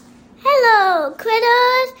Hello,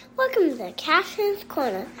 critters! Welcome to Catherine's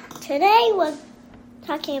Corner. Today we're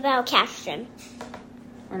talking about Catherine.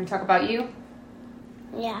 We're going to talk about you?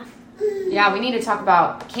 Yeah. Yeah, we need to talk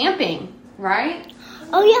about camping, right?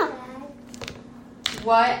 Oh, yeah.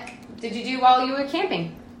 What did you do while you were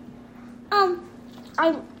camping?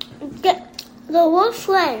 There were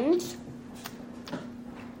friends.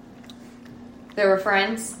 There were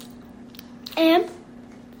friends? And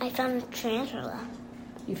I found a tarantula.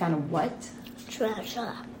 You found a what?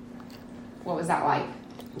 Tarantula. What was that like?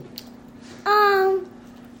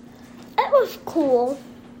 It was cool.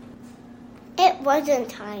 It wasn't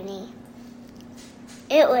tiny.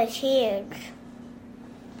 It was huge.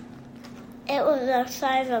 It was the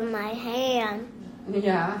size of my hand.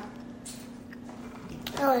 Yeah.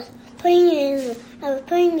 I was putting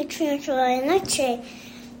the tarantula in the cage,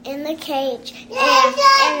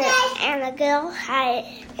 and the girl had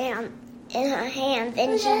it in her hand,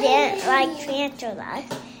 and she didn't like tarantulas.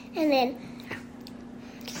 And then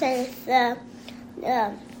since the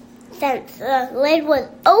lid was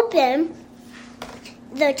open,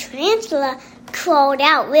 the tarantula crawled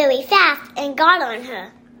out really fast and got on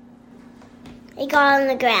her. It got on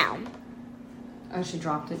the ground. Oh, she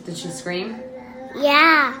dropped it. Did she scream?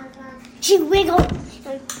 Yeah. She wiggled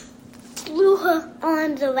and flew her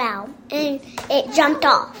arms around, and it jumped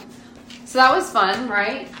off. So that was fun,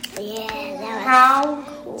 right? Yeah, that was How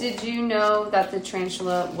cool. did you know that the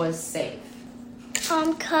tarantula was safe?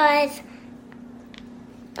 'Cause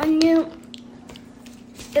I knew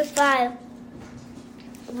if I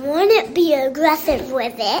wouldn't be aggressive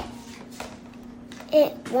with it,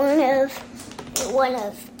 it wouldn't have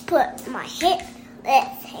put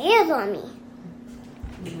its hands on me.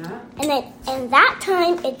 Yeah. And that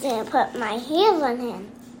time, it didn't put my hands on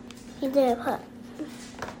him. He didn't put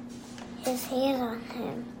his hands on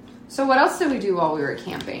him. So what else did we do while we were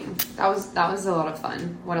camping? That was a lot of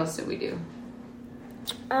fun. What else did we do?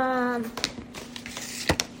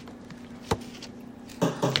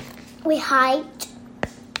 We hiked.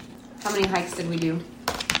 How many hikes did we do?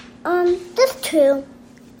 Just 2.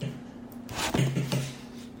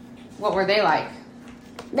 What were they like?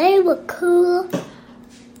 They were cool.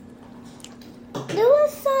 There were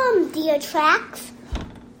some deer tracks.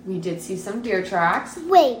 We did see some deer tracks.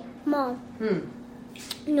 Wait, Mom.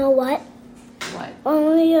 You know what? What?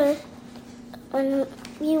 When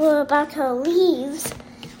we were about to leave,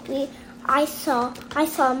 I saw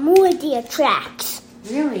more deer tracks.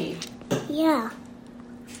 Really? Yeah.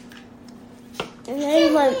 And they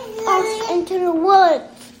went off into the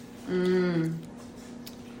woods. And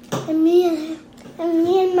me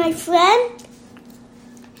and my friend,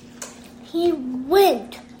 he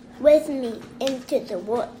went with me into the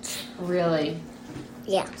woods. Really?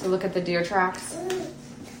 Yeah. To look at the deer tracks?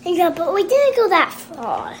 Yeah, but we didn't go that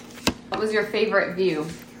far. What was your favorite view?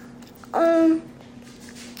 On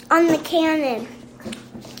the cannon.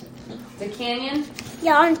 The canyon?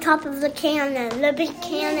 Yeah, on top of the cannon, the big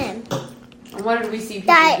cannon. And what did we see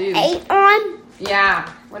people That do? I ate on. Yeah.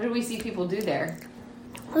 What did we see people do there?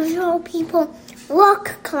 We saw people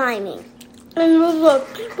rock climbing. And there were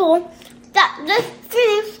people that just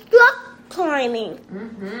finished rock climbing.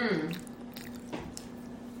 Mm-hmm.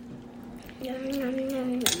 Yum, yum,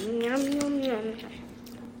 yum, yum, yum, yum.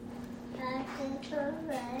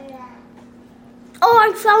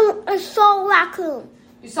 Oh, I saw a raccoon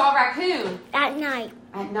You saw a raccoon at night.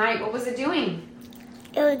 at night. What was it doing?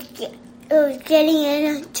 It was getting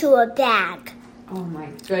into a bag. Oh my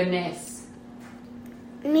goodness.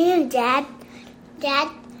 Me and Dad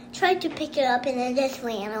tried to pick it up and it just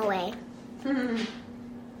ran away.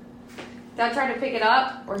 Dad tried to pick it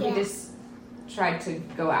up, or Yeah. he just tried to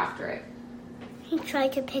go after it? He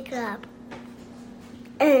tried to pick it up.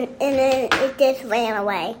 And then it just ran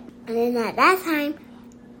away. And then at that time,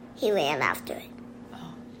 he ran after it.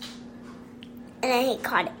 Oh. And then he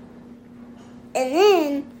caught it. And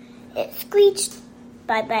then it screeched.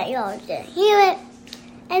 But y'all didn't hear it.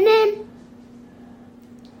 And then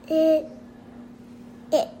it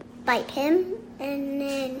bit him. And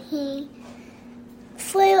then he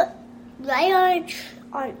flew right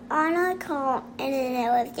on our car. And then it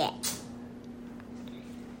was dead.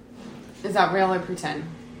 Is that real or pretend?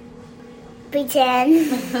 Pretend.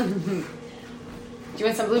 Do you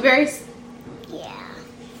want some blueberries? Yeah.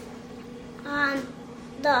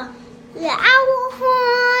 The owl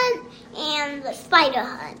hunt and the spider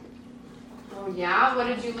hunt. Oh yeah? What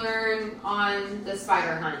did you learn on the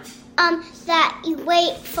spider hunt? That you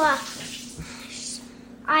wait for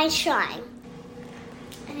eye shine.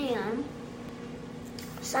 And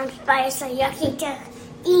some spiders are yucky to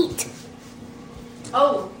eat.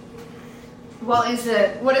 Oh, Well,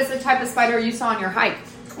 what is the type of spider you saw on your hike?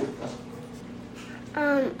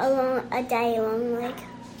 A daddy long leg.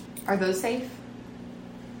 Are those safe?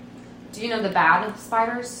 Do you know the bad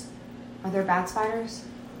spiders? Are there bad spiders?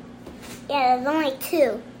 Yeah, there's only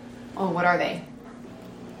 2. Oh, what are they?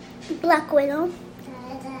 Black widow.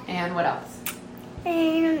 And what else?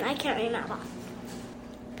 And I can't remember.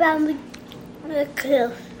 Brown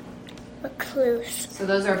recluse. So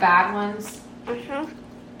those are bad ones? Uh-huh.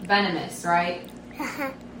 Venomous, right?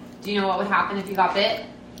 Uh-huh. Do you know what would happen if you got bit?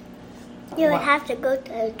 You would What? have to go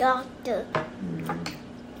to the doctor.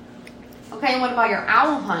 Okay, and what about your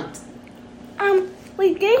owl hunt?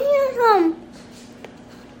 We did hear some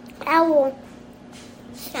owl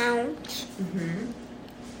sounds. Mm-hmm.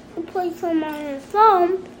 We played some on the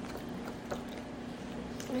phone.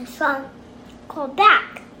 And the song called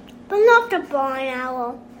back. But not the barn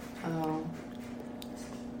owl. Oh.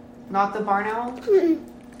 Not the barn owl? Mm-mm.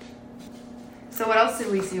 So what else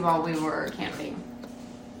did we see while we were camping?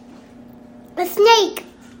 The snake.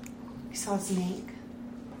 We saw a snake.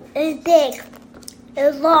 It was big. It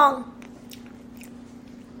was long.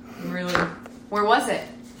 Really? Where was it?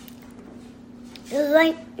 It was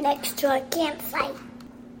right next to our campsite.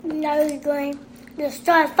 And I was going to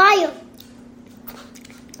start a fire.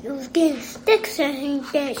 It was getting sticks and he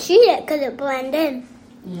didn't see it because it blended in.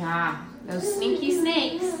 Yeah, those sneaky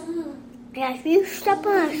snakes. Yeah, if you step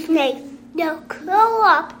on a snake, they'll curl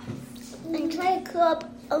up and try to curl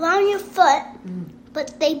up around your foot,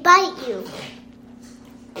 but they bite you.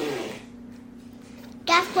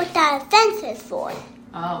 That's what that fence is for.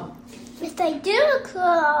 Oh. If they do curl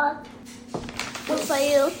up for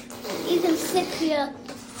you, you can stick your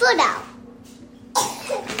foot out.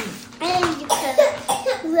 And you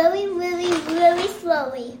can really, really, really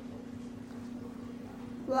slowly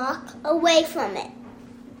walk away from it.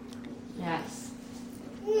 Yes.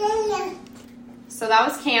 So that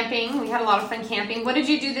was camping. We had a lot of fun camping. What did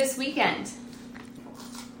you do this weekend?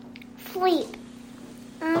 Sleep.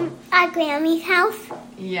 At Grammy's house.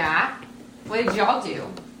 Yeah. What did y'all do?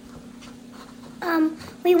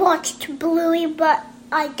 We watched Bluey, but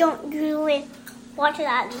I don't usually watch it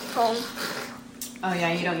at home. Oh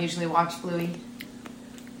yeah, you don't usually watch Bluey.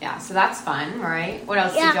 Yeah, so that's fun, right? What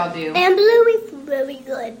else did y'all do? And Bluey's really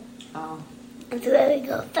good. Oh, It's really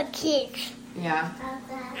good for kids. yeah.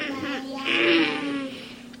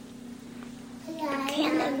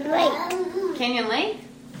 Canyon Lake. Canyon Lake?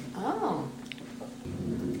 Oh.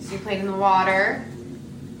 So you played in the water.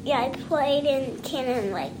 Yeah, I played in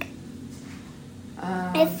Canyon Lake.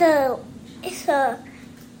 Um, It's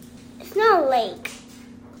not a lake.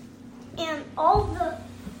 And all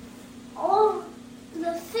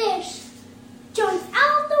the fish jumps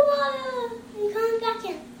out of the water and comes back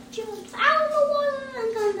in. Jumps out of the water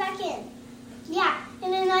and comes back in. Yeah,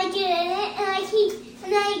 and then I get in it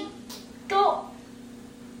and I go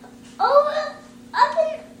over, up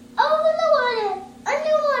and over the water,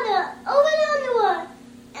 underwater, over the underwater,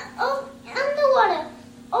 underwater,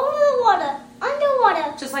 over the water,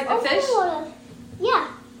 underwater. Just like the over fish? The water. Yeah,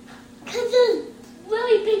 because there's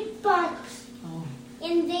really big bugs. oh.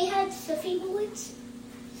 And they had stuffy bullets.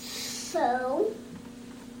 So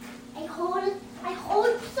I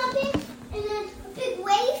hold something, and then a big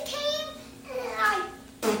wave came,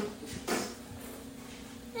 and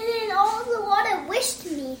then all the water wished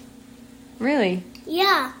me. Really?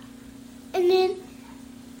 Yeah. And then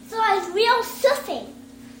so I was real surfing.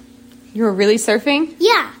 You were really surfing?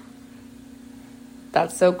 Yeah.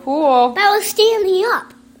 That's so cool. But I was standing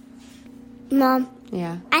up. Mom,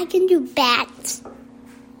 Yeah. I can do bats.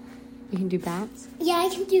 You can do bats? Yeah, I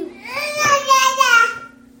can do.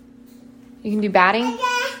 You can do batting?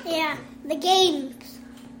 Yeah, the games.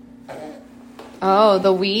 Oh, the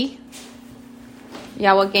Wii?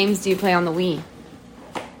 Yeah, what games do you play on the Wii?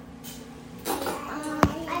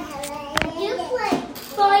 You play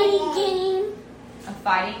fighting game. A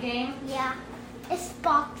fighting game? Yeah, it's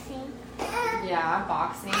boxing. Yeah,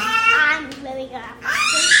 boxing. I'm really good at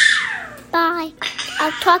boxing. Bye.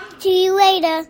 I'll talk to you later.